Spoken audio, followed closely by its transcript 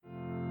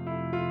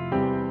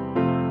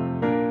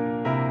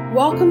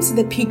Welcome to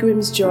The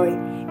Pilgrim's Joy,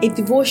 a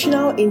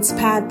devotional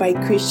inspired by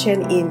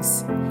Christian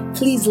hymns.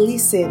 Please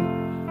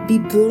listen, be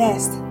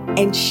blessed,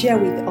 and share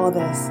with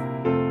others.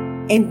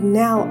 And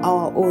now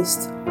our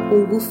host,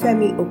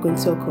 Olufemi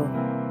Oguntoko.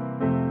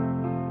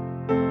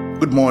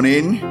 Good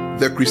morning,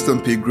 the Christian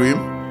Pilgrim.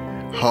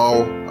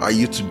 How are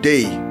you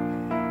today?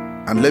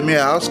 And let me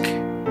ask,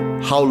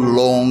 how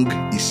long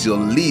is your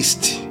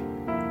list?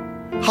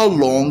 How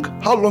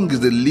long is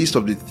the list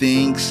of the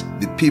things,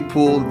 the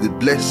people, the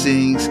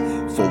blessings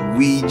for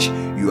which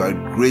you are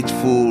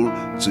grateful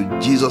to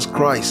Jesus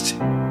Christ?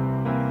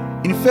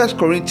 In 1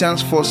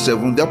 Corinthians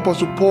 4:7, the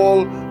Apostle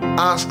Paul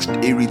asked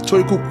a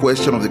rhetorical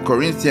question of the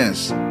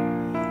Corinthians.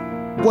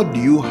 What do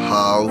you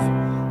have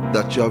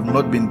that you have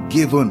not been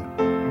given?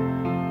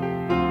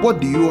 What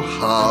do you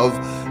have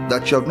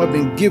that you have not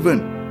been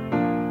given?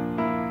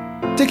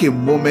 Take a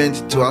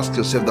moment to ask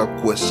yourself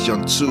that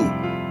question too.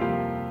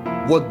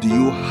 What do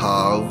you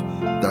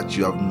have that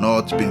you have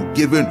not been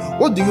given?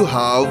 What do you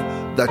have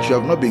that you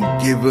have not been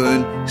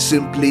given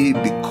simply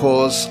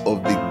because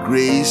of the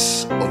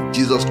grace of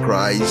Jesus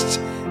Christ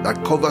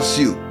that covers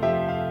you?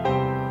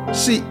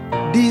 See,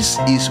 this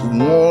is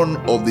one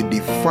of the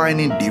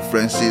defining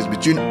differences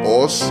between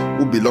us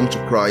who belong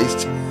to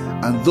Christ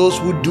and those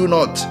who do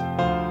not.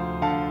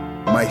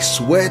 My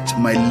sweat,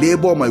 my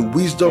labor, my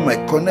wisdom, my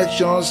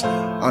connections,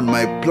 and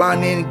my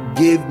planning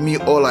gave me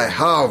all I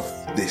have,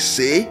 they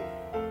say.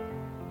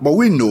 But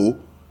we know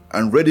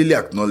and readily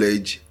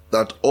acknowledge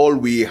that all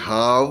we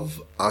have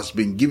has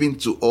been given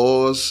to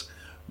us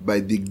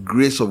by the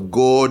grace of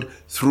God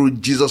through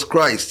Jesus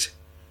Christ.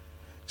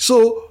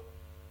 So,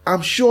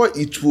 I'm sure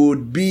it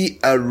would be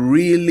a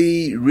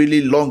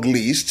really long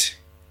list.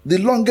 The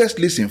longest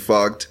list, in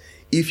fact,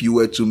 if you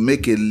were to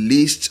make a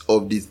list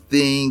of the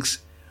things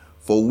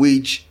for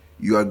which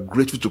you are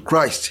grateful to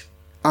Christ.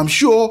 I'm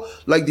sure,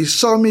 like the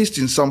psalmist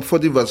in Psalm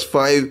 40 verse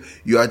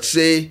 5, you had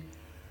say,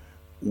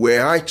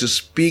 were I to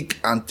speak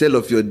and tell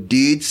of your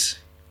deeds,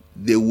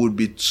 there would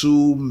be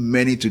too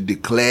many to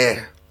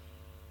declare.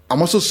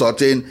 I'm also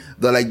certain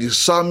that like the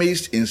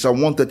psalmist in Psalm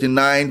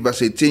 139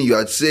 verse 18, you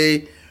had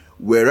say,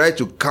 were I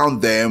to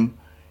count them,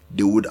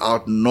 they would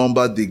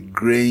outnumber the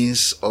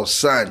grains of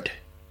sand.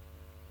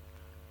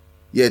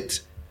 Yet,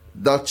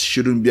 that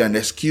shouldn't be an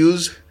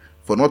excuse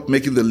for not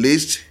making the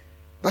list.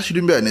 That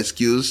shouldn't be an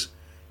excuse.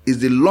 It's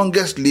the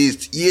longest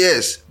list,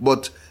 yes,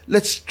 but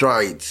let's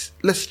try it.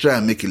 Let's try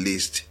and make a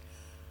list.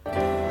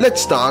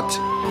 Let's start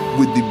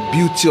with the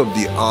beauty of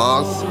the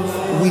earth,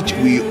 which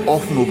we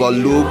often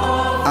overlook,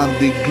 and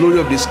the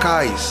glory of the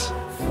skies.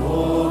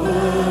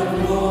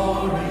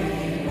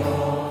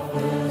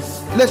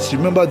 Let's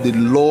remember the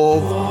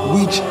love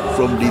which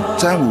from the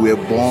time we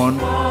were born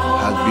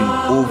has been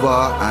over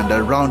and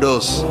around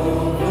us.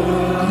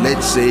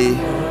 Let's say,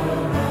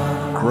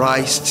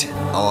 Christ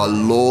our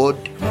Lord,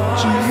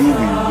 to you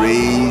we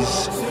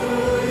raise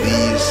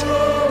this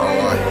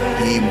our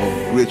hymn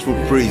of grateful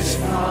praise.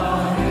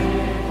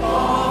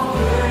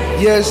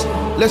 Yes,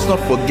 let's not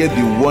forget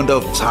the wonder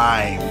of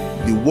time,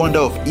 the wonder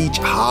of each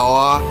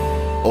hour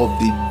of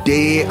the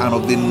day and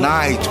of the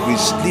night. We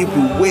sleep,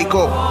 we wake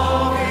up.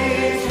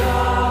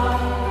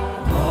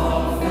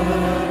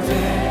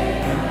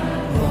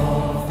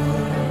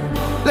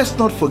 Let's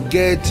not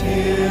forget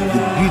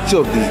the beauty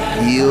of the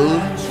hill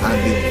and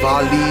the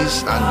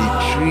valleys and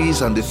the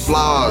trees and the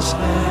flowers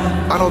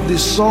and of the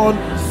sun,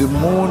 the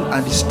moon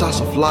and the stars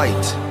of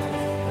light.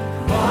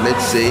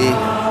 Let's say,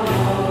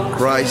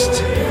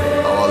 Christ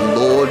our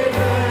Lord,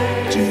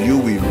 to you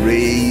we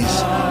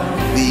raise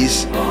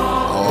this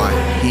our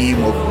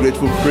hymn of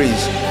grateful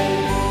praise.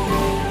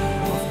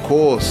 Of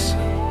course,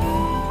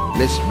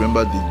 let's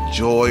remember the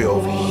joy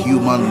of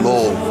human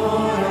love.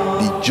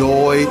 The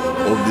joy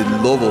of the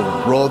love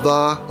of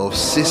brother, of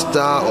sister,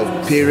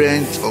 of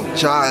parent, of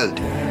child.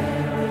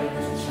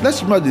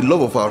 Let's remember the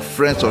love of our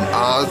friends on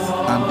earth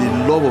and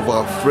the love of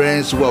our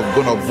friends who have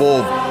gone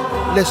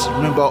above. Let's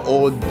remember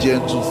all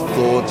gentle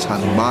thoughts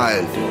and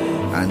mild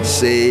and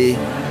say,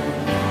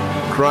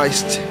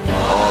 Christ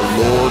our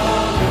Lord,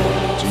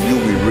 to you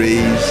we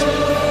raise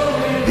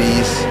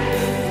this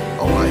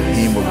our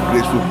hymn of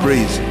grateful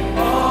praise.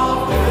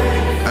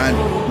 And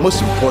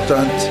most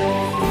important,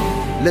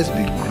 let's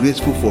be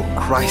grateful for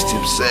Christ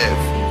himself,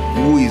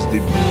 who is the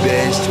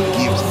best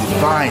gift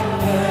divine.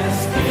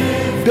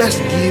 Best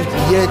gift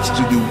yet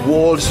to the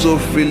world so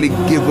freely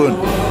given.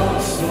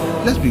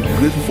 Let's be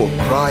grateful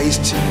for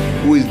Christ,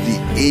 who is the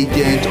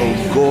agent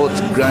of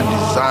God's grand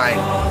design.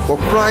 For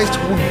Christ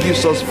who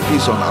gives us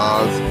peace on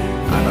earth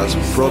and has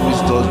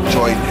promised us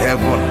joy in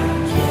heaven.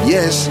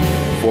 Yes,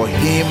 for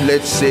him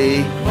let's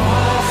say,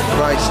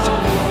 Christ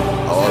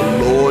our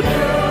Lord,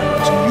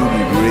 to you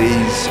we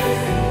raise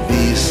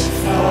this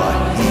our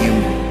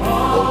hymn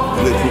of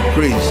grateful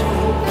praise.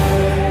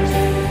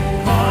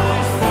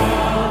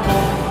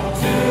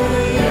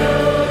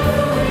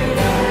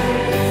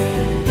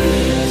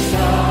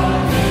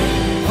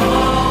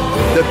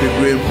 The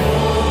Pilgrim,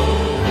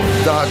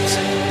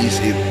 that is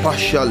a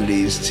partial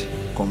list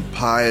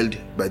compiled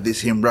by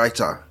this hymn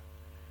writer,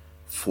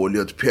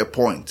 Folliot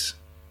Pierpoint.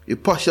 a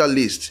partial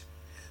list.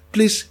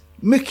 Please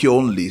make your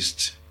own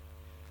list.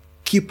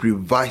 Keep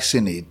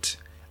revising it,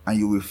 and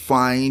you will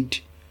find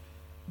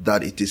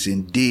that it is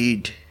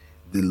indeed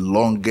the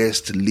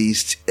longest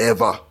list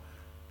ever.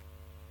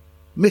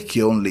 Make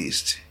your own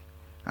list,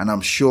 and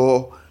I'm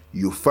sure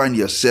you find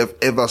yourself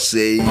ever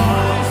saying,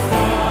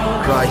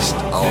 Christ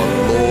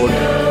our Lord,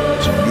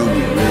 to you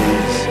we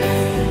raise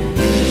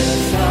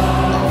is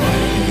our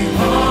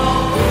hymn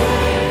of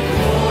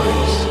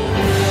praise.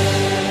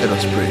 Let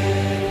us pray.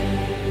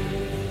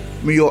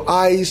 May your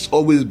eyes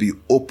always be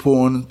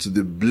open to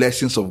the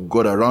blessings of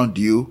God around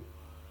you,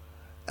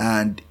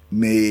 and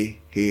may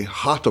a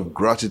heart of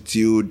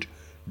gratitude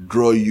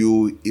draw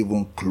you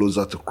even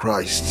closer to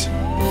Christ.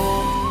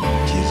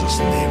 In Jesus'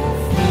 name.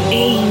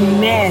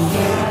 Amen.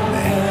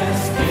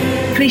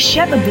 Please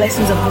share the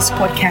blessings of this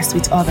podcast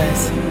with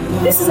others.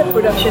 This is a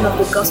production of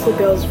the Gospel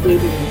Bells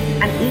Radio,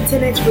 an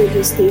internet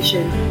radio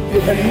station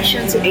with a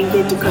mission to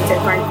engage the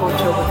contemporary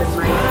culture with the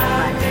mind of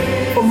Christ.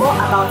 For more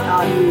about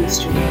our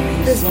ministry,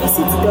 please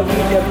visit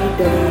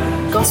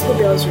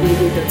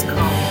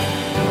www.gospelbellsradio.com.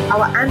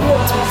 Our annual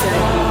Twitter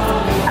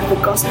account at the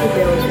Gospel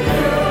Bells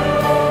Radio.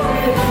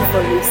 Thank you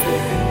for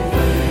listening.